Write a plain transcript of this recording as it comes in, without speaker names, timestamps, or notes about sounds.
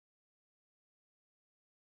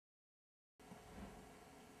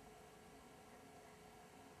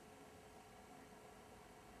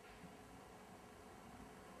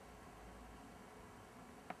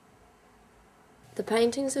The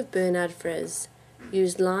paintings of Bernard Frize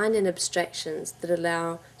use line and abstractions that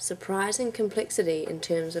allow surprising complexity in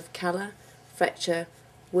terms of colour, fracture,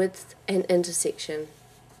 width and intersection.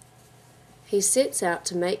 He sets out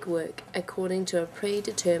to make work according to a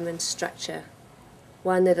predetermined structure,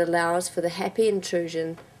 one that allows for the happy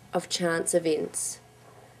intrusion of chance events.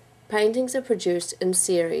 Paintings are produced in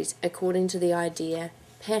series according to the idea,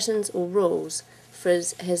 patterns or rules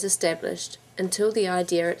Frize has established until the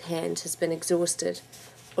idea at hand has been exhausted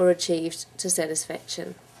or achieved to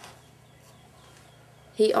satisfaction.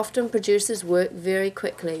 He often produces work very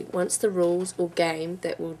quickly once the rules or game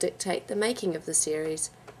that will dictate the making of the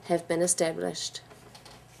series have been established.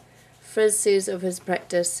 Frize says of his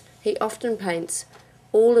practice, he often paints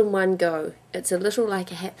all in one go, it's a little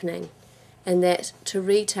like a happening, and that to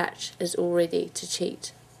retouch is already to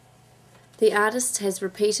cheat. The artist has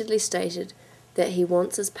repeatedly stated that he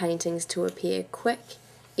wants his paintings to appear quick,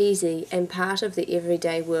 easy and part of the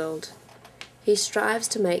everyday world. He strives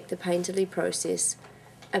to make the painterly process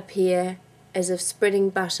appear as if spreading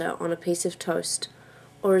butter on a piece of toast,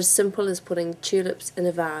 or as simple as putting tulips in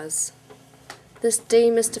a vase. This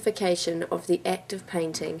demystification of the act of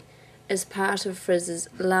painting is part of Frize's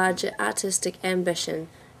larger artistic ambition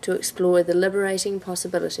to explore the liberating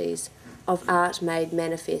possibilities of art made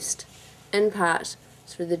manifest, in part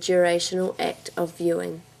through the durational act of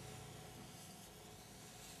viewing.